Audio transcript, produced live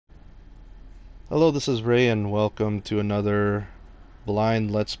Hello, this is Ray, and welcome to another blind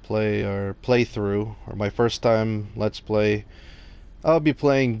Let's Play or playthrough, or my first time Let's Play. I'll be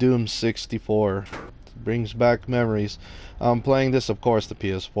playing Doom 64. It brings back memories. I'm playing this, of course, the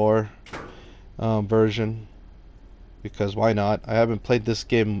PS4 version, because why not? I haven't played this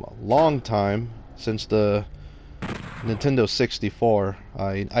game a long time, since the Nintendo 64.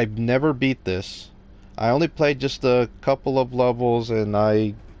 I've never beat this. I only played just a couple of levels and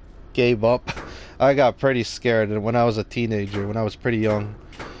I gave up. I got pretty scared when I was a teenager, when I was pretty young.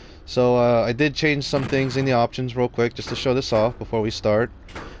 So I did change some things in the options real quick just to show this off before we start.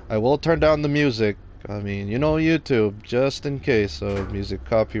 I will turn down the music. I mean, you know, YouTube, just in case. So music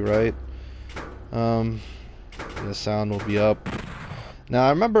copyright. The sound will be up. Now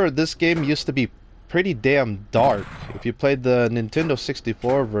I remember this game used to be pretty damn dark. If you played the Nintendo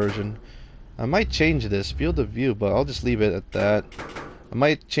 64 version, I might change this field of view, but I'll just leave it at that. I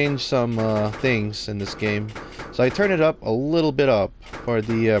might change some things in this game. So I turn it up a little bit up for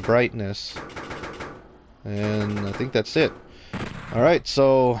the brightness. And I think that's it. Alright,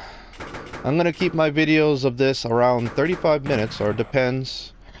 so I'm going to keep my videos of this around 35 minutes, or it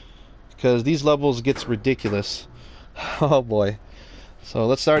depends. Because these levels gets ridiculous. Oh boy. So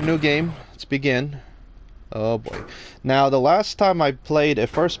let's start a new game. Let's begin. Oh boy. Now the last time I played a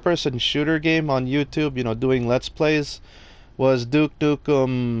first-person shooter game on YouTube, you know, doing Let's Plays, was Duke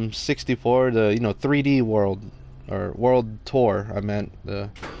Nukem 64, the 3D world, or world tour. I meant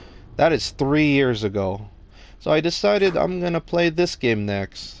that is 3 years ago. So I decided I'm gonna play this game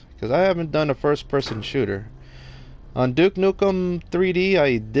next because I haven't done a first-person shooter. On Duke Nukem 3D,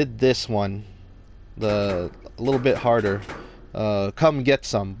 I did this one, a little bit harder. Come get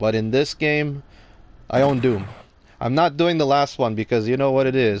some. But in this game, I own Doom. I'm not doing the last one because you know what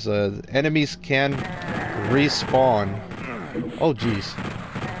it is. Enemies can respawn. Oh jeez.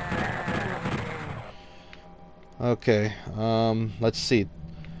 Okay, let's see.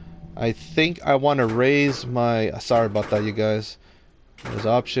 I think I want to raise my... Sorry about that, you guys. There's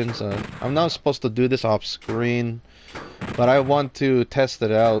options. I'm not supposed to do this off screen, but I want to test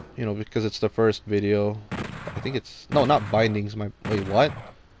it out, you know, because it's the first video. I think it's... No, not bindings. Wait, what?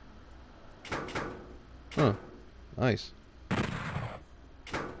 Huh. Nice.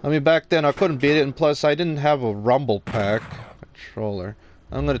 I mean, back then I couldn't beat it, and plus I didn't have a rumble pack controller.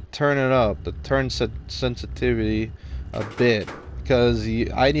 I'm gonna turn it up, the turn sensitivity a bit, because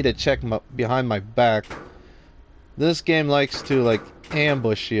I need to check behind my back. This game likes to like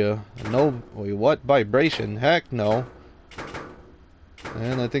ambush you. No, wait, what vibration? Heck no.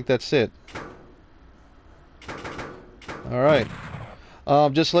 And I think that's it. All right.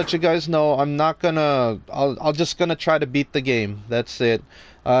 Just to let you guys know, I'm not gonna... I'll just gonna try to beat the game. That's it.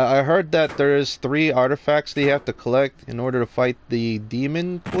 I heard that there's 3 artifacts that you have to collect in order to fight the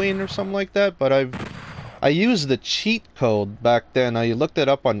Demon Queen or something like that, but I used the cheat code back then. I looked it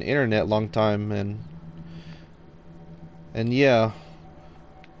up on the internet a long time, and yeah.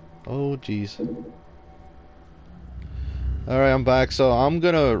 Oh jeez. Alright, I'm back. So I'm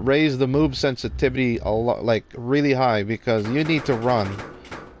gonna raise the move sensitivity a lot, like really high, because you need to run.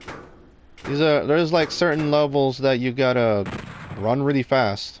 There's like certain levels that you gotta run really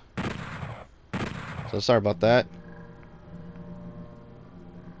fast. So sorry about that.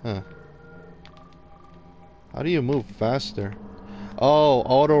 Huh. How do you move faster? Oh,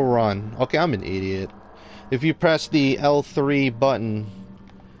 auto run. Okay, I'm an idiot. If you press the L3 button,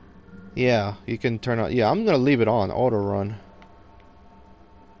 yeah, you can turn on... Yeah, I'm gonna leave it on, auto run.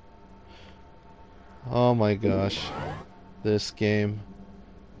 Oh my gosh. This game.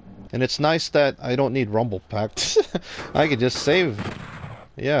 And it's nice that I don't need rumble packs. I could just save.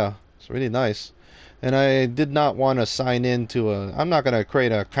 Yeah, it's really nice. And I did not want to sign in to a... I'm not gonna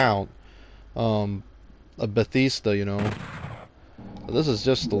create an account. A Bethesda, you know. So this is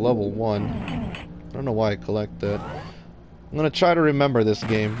just the level 1. I don't know why I collect that. I'm gonna try to remember this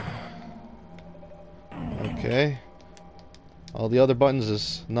game. Okay. All the other buttons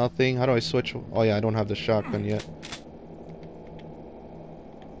is nothing. How do I switch? Oh yeah, I don't have the shotgun yet.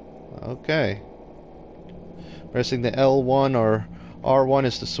 Okay. Pressing the L1 or R1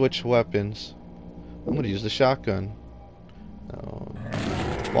 is to switch weapons. I'm gonna use the shotgun. Oh.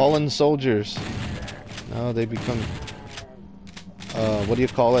 Fallen soldiers. Now they become... what do you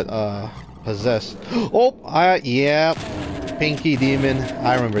call it? Possessed. Oh! Yeah. Pinky Demon.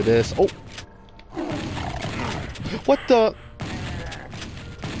 I remember this. Oh! What the...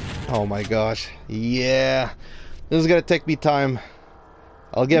 Oh my gosh. Yeah. This is gonna take me time.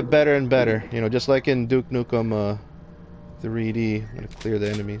 I'll get better and better. You know, just like in Duke Nukem 3D. I'm gonna clear the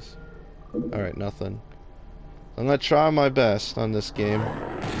enemies. Alright, nothing. I'm gonna try my best on this game.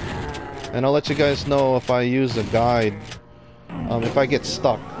 And I'll let you guys know if I use a guide, if I get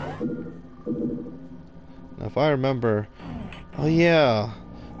stuck. Now, if I remember... Oh yeah,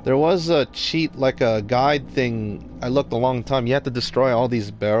 there was a cheat, like a guide thing I looked a long time. You have to destroy all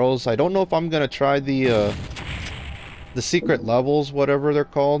these barrels. I don't know if I'm gonna try the secret levels, whatever they're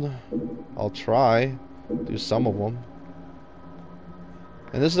called. I'll try. Do some of them.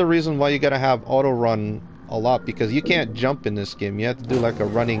 And this is the reason why you gotta have auto run a lot, because you can't jump in this game. You have to do like a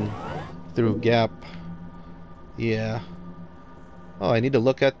running through gap. Yeah. Oh, I need to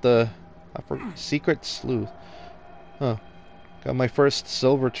look at the secret sleuth. Huh. Got my first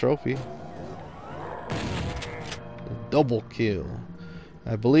silver trophy. Double kill.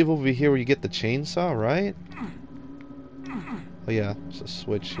 I believe over here where you get the chainsaw, right? Oh yeah, it's a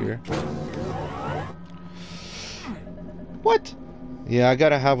switch here. What? Yeah, I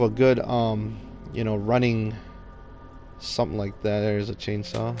gotta have a good, you know, running something like that. There's a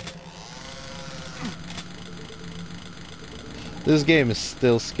chainsaw. This game is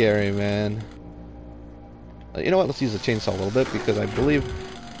still scary, man. You know what? Let's use the chainsaw a little bit because I believe...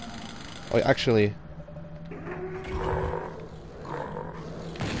 Oh, actually...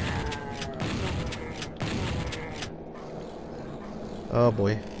 Oh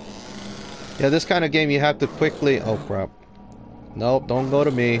boy. Yeah, this kind of game you have to quickly... Oh crap. Nope, don't go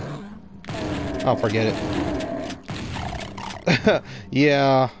to me. Oh, forget it.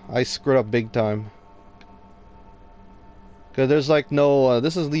 Yeah, I screwed up big time. Because there's like no...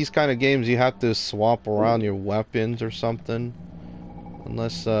 these kind of games you have to swap around your weapons or something.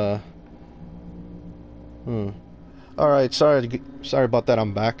 Unless, Alright, sorry about that,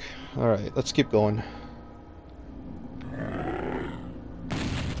 I'm back. Alright, let's keep going.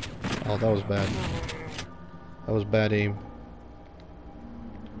 Oh, that was bad. That was bad aim.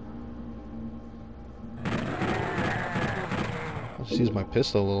 Let's use my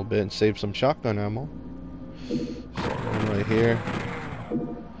pistol a little bit and save some shotgun ammo. One right here.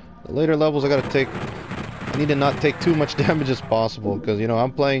 The later levels I need to not take too much damage as possible, because, you know,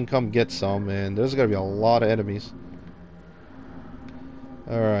 I'm playing come get some, and there's gotta be a lot of enemies.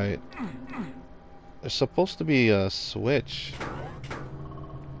 Alright. There's supposed to be a switch.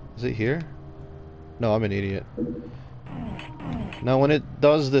 Is it here? No, I'm an idiot. Now when it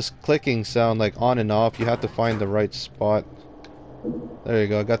does this clicking sound, like on and off, you have to find the right spot. There you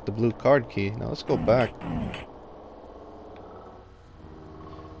go, I got the blue card key. Now let's go back.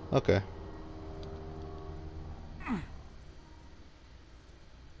 Okay.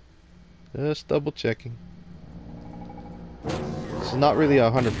 Just double checking. It's not really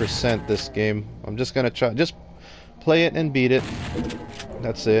 100% this game. I'm just gonna just play it and beat it.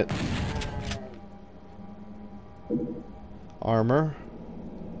 That's it. Armor.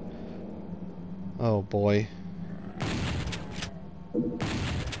 Oh boy.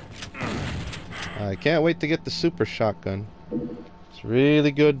 I can't wait to get the super shotgun. It's a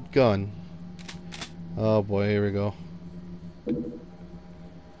really good gun. Oh boy, here we go.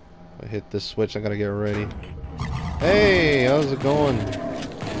 I hit this switch, I gotta get ready. Hey, how's it going?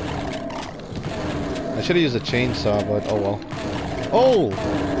 I should have used a chainsaw, but oh well. Oh!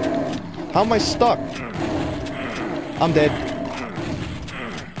 How am I stuck? I'm dead.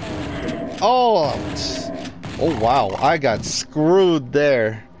 Oh! Oh wow, I got screwed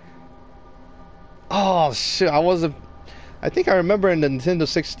there. Oh shit, I think I remember in the Nintendo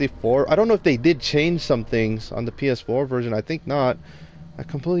 64, I don't know if they did change some things on the PS4 version, I think not. I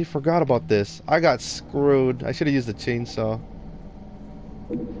completely forgot about this. I got screwed. I should have used the chainsaw.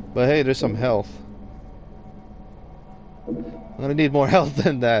 But hey, there's some health. I'm gonna need more health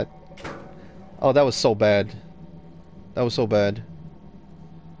than that. Oh, that was so bad. That was so bad.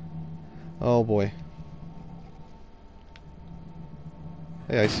 Oh boy.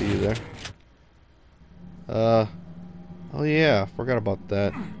 Hey, I see you there. Oh yeah, forgot about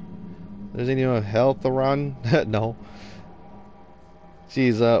that. There's any health around? No.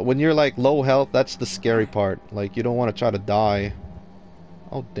 Jeez, when you're like low health, that's the scary part. Like, you don't want to try to die.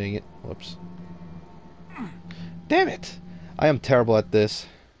 Oh, dang it. Whoops. Damn it! I am terrible at this.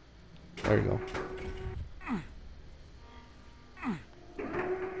 There you go.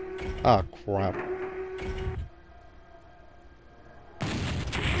 Ah, crap.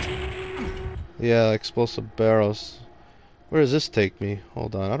 Yeah, explosive barrels. Where does this take me?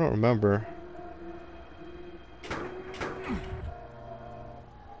 Hold on, I don't remember.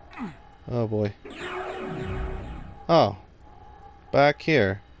 Oh boy. Oh. Back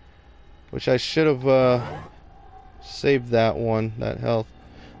here. Which I should have saved that one, that health.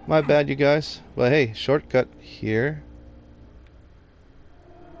 My bad, you guys. But hey, shortcut here.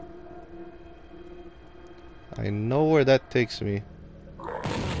 I know where that takes me.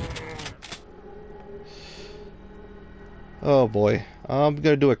 Oh boy. I'm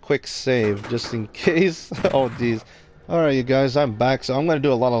gonna do a quick save just in case. Oh geez. Alright you guys, I'm back. So I'm gonna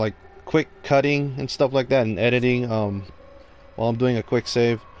do a lot of like quick cutting and stuff like that and editing while I'm doing a quick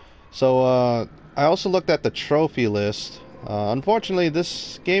save. So I also looked at the trophy list. Unfortunately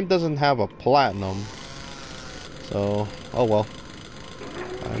this game doesn't have a platinum. So oh well.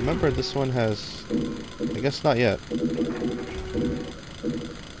 I remember this one has, I guess not yet.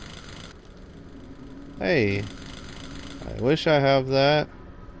 Hey, I wish I have that,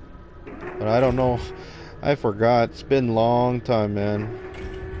 but I don't know. I forgot. It's been a long time, man.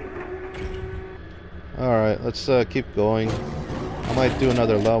 Alright, let's keep going. I might do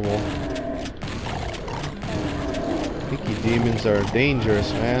another level. Pinky demons are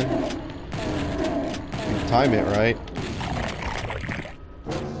dangerous, man. You time it right.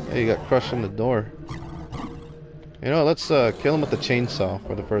 Hey, you got crushed in the door. You know, let's kill him with the chainsaw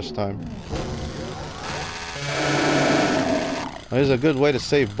for the first time. There's a good way to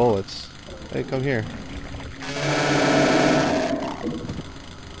save bullets. Hey, come here.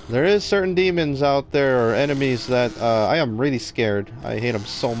 There is certain demons out there, or enemies, that I am really scared. I hate them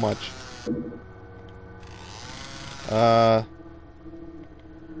so much. The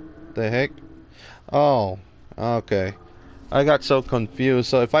heck? Oh, okay. I got so confused.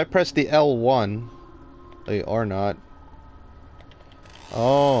 So if I press the L1, or not.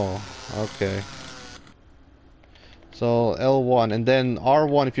 Oh, okay. So L1 and then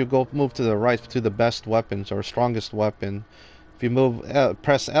R1 if you move to the right to the best weapons or strongest weapon. If you move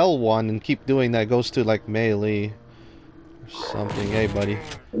press L1 and keep doing that, it goes to like melee or something. Hey buddy.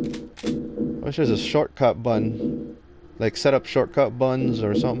 I wish there's a shortcut button. Like set up shortcut buttons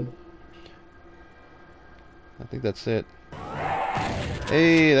or something. I think that's it.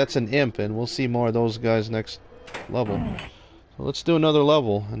 Hey, that's an imp, and we'll see more of those guys next level. So let's do another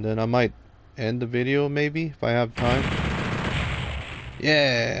level and then I might end the video maybe if I have time.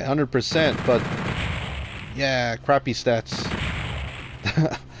 Yeah, 100%, but yeah, crappy stats.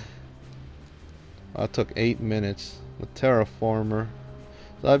 That took 8 minutes. The terraformer.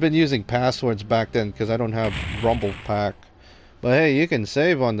 So I've been using passwords back then because I don't have Rumble Pack. But hey, you can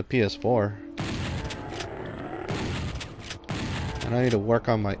save on the PS4. And I need to work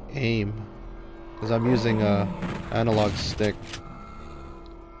on my aim because I'm using a analog stick.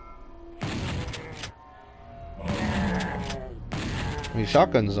 I mean,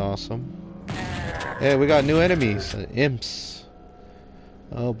 shotgun's awesome. Hey, we got new enemies. Imps.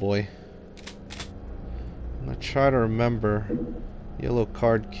 Oh boy. I'm gonna try to remember. Yellow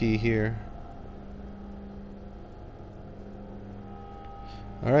card key here.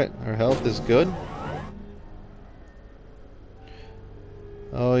 Alright, our health is good.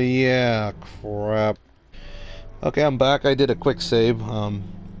 Oh yeah, crap. Okay, I'm back. I did a quick save.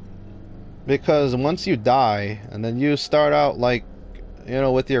 Because once you die, and then you start out like, you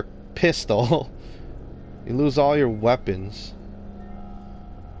know, with your pistol, you lose all your weapons.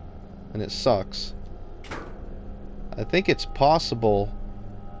 And it sucks. I think it's possible,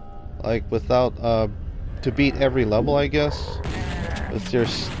 like, without, to beat every level, I guess, with your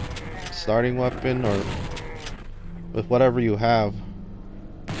starting weapon, or with whatever you have.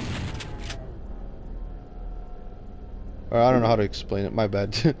 Or I don't know how to explain it, my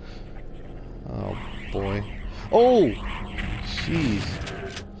bad. Oh, boy. Oh! Jeez.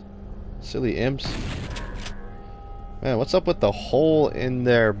 Silly imps. Man, what's up with the hole in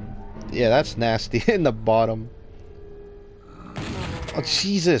there? Yeah, that's nasty. In the bottom. Oh,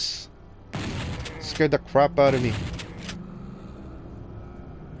 Jesus! Scared the crap out of me.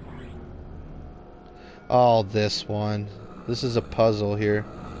 Oh, this one. This is a puzzle here.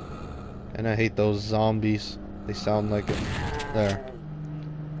 And I hate those zombies. They sound like it. There.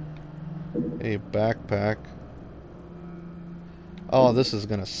 A backpack. Oh, this is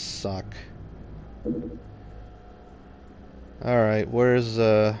gonna suck. Alright, where's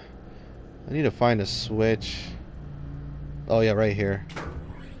I need to find a switch. Oh yeah, right here.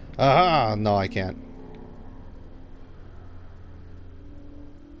 Aha! No, I can't.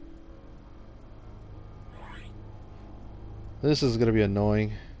 This is gonna be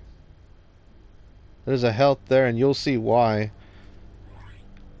annoying. There's a health there and you'll see why.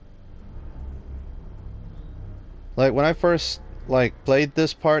 Like when I first played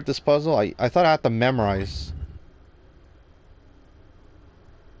this puzzle, I thought I had to memorize.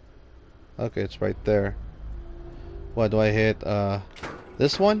 Okay, it's right there. What do I hit?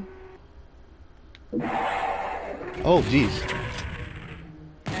 This one? Oh, jeez.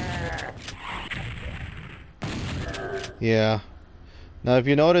 Yeah. Now, if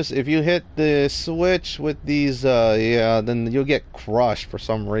you notice, if you hit the switch with these, yeah, then you'll get crushed for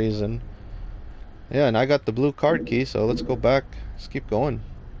some reason. Yeah, and I got the blue card key, so let's go back. Let's keep going.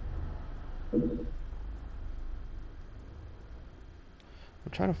 I'm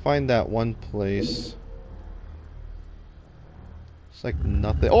trying to find that one place. It's like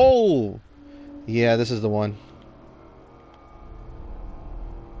nothing. Oh! Yeah, this is the one.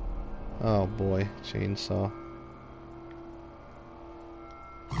 Oh boy, chainsaw.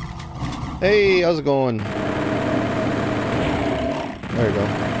 Hey, how's it going? There we go.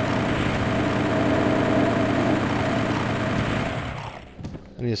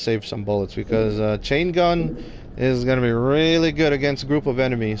 I need to save some bullets because chain gun is gonna be really good against a group of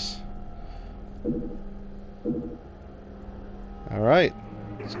enemies. Alright,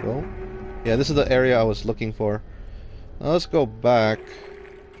 let's go. Yeah, this is the area I was looking for. Now let's go back.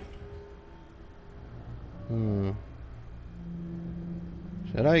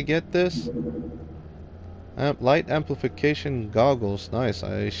 Should I get this? Light amplification goggles. Nice.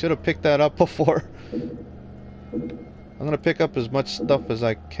 I should have picked that up before. I'm gonna pick up as much stuff as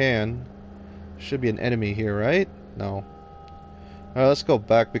I can. Should be an enemy here, right? No. Alright, let's go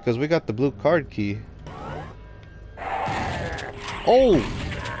back because we got the blue card key. Oh!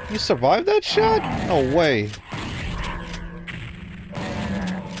 You survived that shot? No way.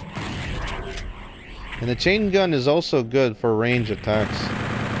 And the chain gun is also good for range attacks.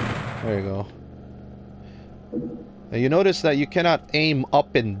 There you go. Now you notice that you cannot aim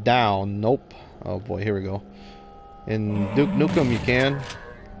up and down. Nope. Oh boy, here we go. In Duke Nukem you can.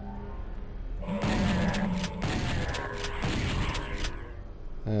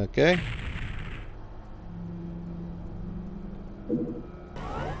 Okay.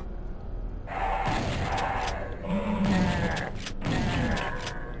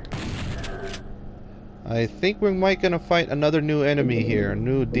 I think we might gonna fight another new enemy here, a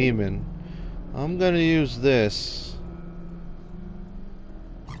new demon. I'm gonna use this.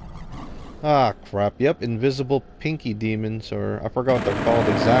 Ah, crap. Yep, invisible pinky demons, or I forgot what they're called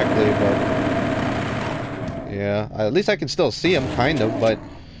exactly, but yeah, at least I can still see them, kind of. But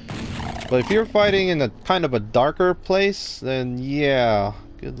if you're fighting in a kind of a darker place, then yeah,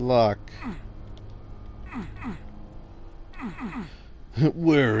 good luck.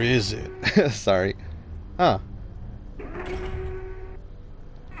 Where is it? Sorry. Huh.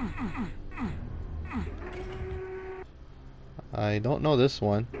 I don't know this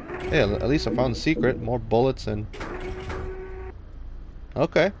one. Hey, at least I found a secret. More bullets and...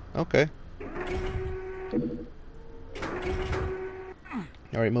 Okay, okay.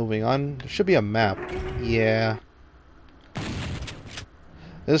 Alright, moving on. There should be a map. Yeah.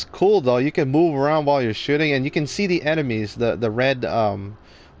 It's cool though. You can move around while you're shooting and you can see the enemies. The red,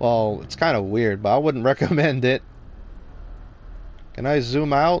 well, it's kind of weird, but I wouldn't recommend it. Can I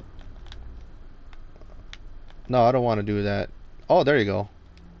zoom out? No, I don't want to do that. Oh, there you go.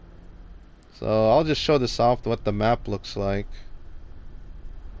 So I'll just show this off what the map looks like.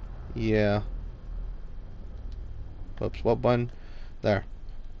 Yeah. Oops, what button? There.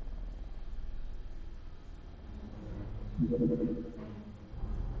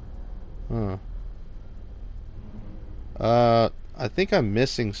 Huh. I think I'm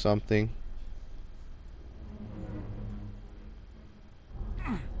missing something.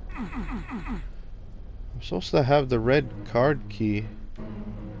 I'm supposed to have the red card key,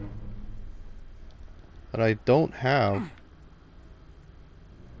 but I don't have.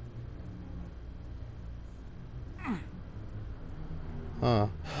 Huh.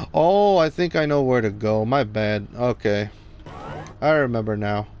 Oh, I think I know where to go. My bad. Okay. I remember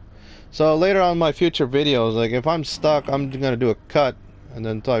now. So later on in my future videos, like if I'm stuck, I'm gonna do a cut and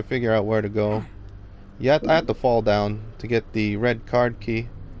then until I figure out where to go. I have to fall down to get the red card key.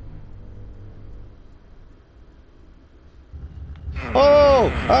 Oh!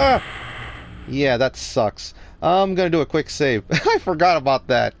 Ah! Yeah, that sucks. I'm gonna do a quick save. I forgot about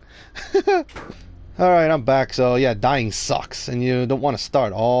that. Alright, I'm back. So yeah, dying sucks and you don't want to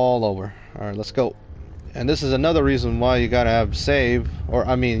start all over. Alright, let's go. And this is another reason why you gotta have save, or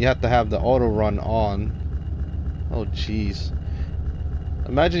I mean you have to have the auto run on. Oh jeez.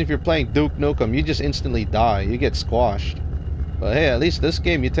 Imagine if you're playing Duke Nukem, you just instantly die. You get squashed. But hey, at least this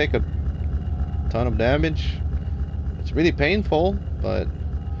game you take a ton of damage. It's really painful, but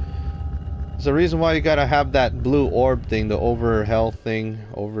there's a reason why you gotta have that blue orb thing, the over health thing,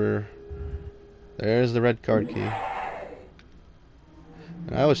 over... There's the red card key.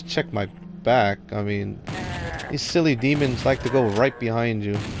 And I always check my back. I mean, these silly demons like to go right behind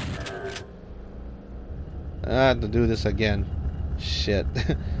you. I have to do this again. Shit.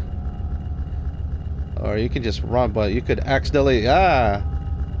 Or you can just run, but you could accidentally... Ah!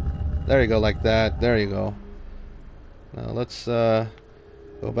 There you go, like that. There you go. Now let's go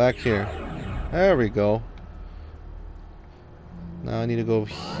back here. There we go. Now I need to go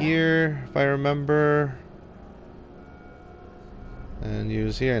here, if I remember. And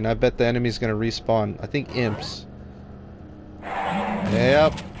use here. And I bet the enemy's gonna respawn. I think imps.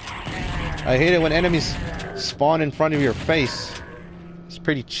 Yep. I hate it when enemies spawn in front of your face. It's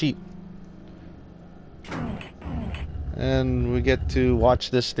pretty cheap. And we get to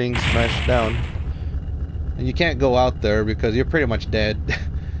watch this thing smash down. And you can't go out there because you're pretty much dead.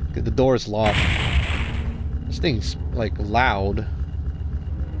 Because the door is locked. This thing's like loud.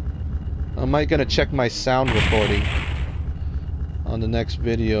 I might gonna check my sound recording on the next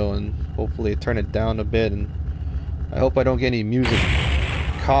video and hopefully turn it down a bit, and I hope I don't get any music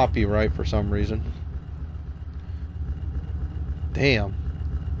copyright for some reason. Damn.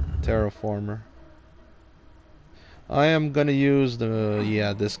 Terraformer. I am gonna use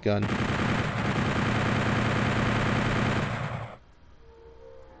the this gun.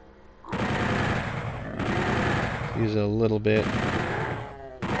 Use it a little bit.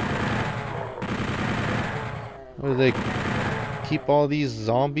 What do they keep all these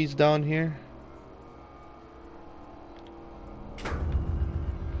zombies down here?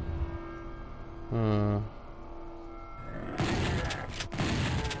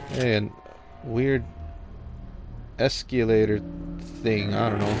 Hey, and weird escalator thing, I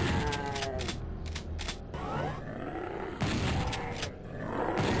don't know.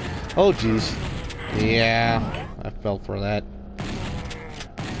 Oh jeez. Yeah, I fell for that.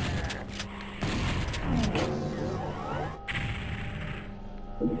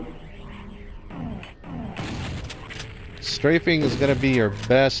 Strafing is gonna be your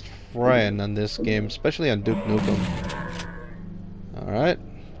best friend on this game, especially on Duke Nukem. Alright,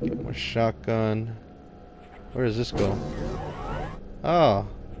 get more shotgun. Where does this go? Oh,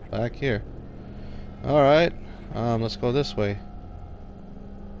 back here. Alright, let's go this way.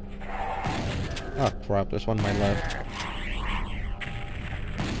 Oh crap, there's one on my left.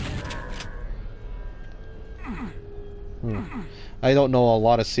 I don't know a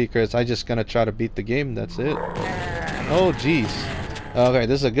lot of secrets, I just gonna try to beat the game, that's it. Oh jeez. Okay,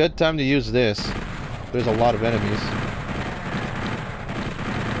 this is a good time to use this. There's a lot of enemies.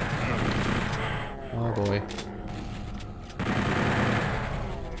 Oh boy.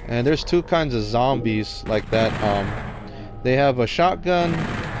 And there's two kinds of zombies like that. They have a shotgun,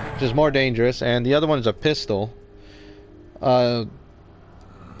 which is more dangerous, and the other one is a pistol. I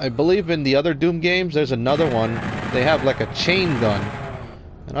believe in the other Doom games there's another one. They have like a chain gun.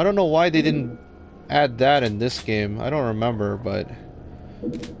 And I don't know why they didn't add that in this game. I don't remember, but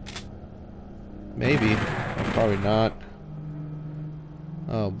maybe. Probably not.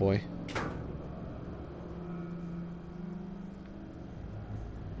 Oh boy.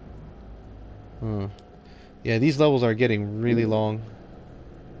 Yeah, these levels are getting really long.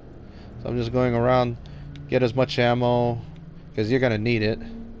 So I'm just going around, get as much ammo, because you're gonna need it.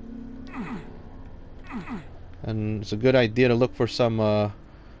 And it's a good idea to look for some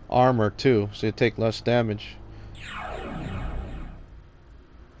armor too, so you take less damage.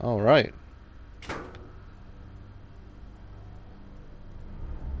 Alright.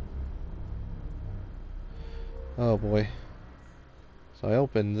 Oh boy. So I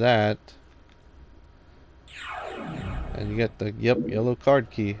opened that. And you get the, yellow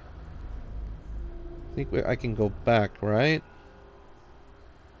card key. I think I can go back, right?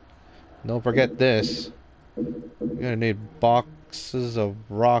 Don't forget this. You're gonna need boxes of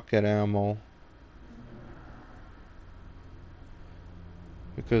rocket ammo.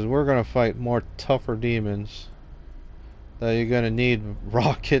 Because we're gonna fight more tougher demons. That you're gonna need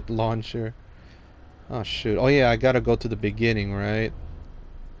rocket launcher. Oh shoot. Oh yeah, I gotta go to the beginning, right?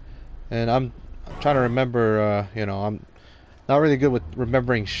 And I'm trying to remember, you know, I'm not really good with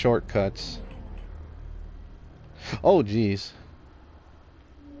remembering shortcuts. Oh jeez.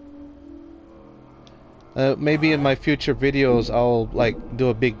 Maybe in my future videos I'll like do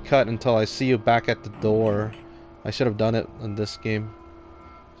a big cut until I see you back at the door. I should have done it in this game.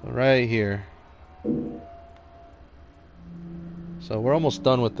 So right here. So we're almost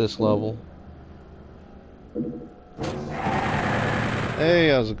done with this level. Hey,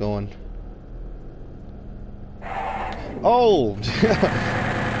 how's it going? Oh!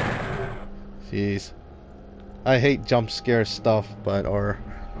 Jeez. I hate jump scare stuff, but I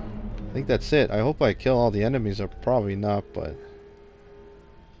think that's it. I hope I kill all the enemies, or probably not, but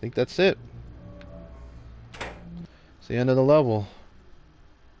I think that's it. It's the end of the level.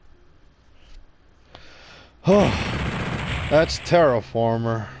 Oh, that's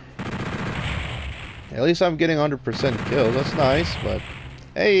Terraformer. At least I'm getting 100% kills. That's nice, but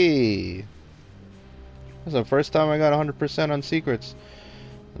hey, that's the first time I got 100% on secrets.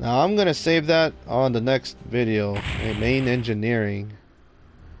 Now I'm gonna save that on the next video. Hey, main engineering.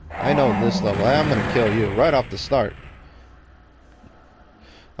 I know this level. I'm gonna kill you right off the start.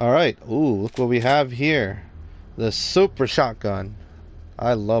 Alright. Ooh, look what we have here. The super shotgun.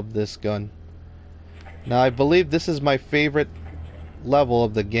 I love this gun. Now I believe this is my favorite level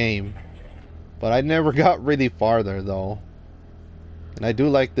of the game. But I never got really farther though. And I do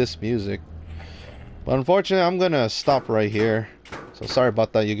like this music. But unfortunately I'm gonna stop right here. So sorry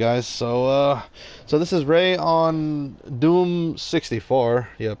about that, you guys. So this is Ray on Doom 64,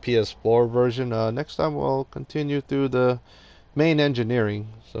 yeah, PS4 version. Next time we'll continue through the main engineering.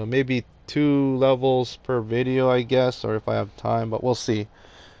 So maybe 2 levels per video, I guess, or if I have time, but we'll see.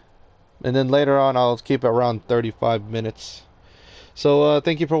 And then later on I'll keep it around 35 minutes. So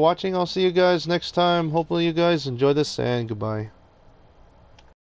thank you for watching. I'll see you guys next time. Hopefully you guys enjoy this, and goodbye.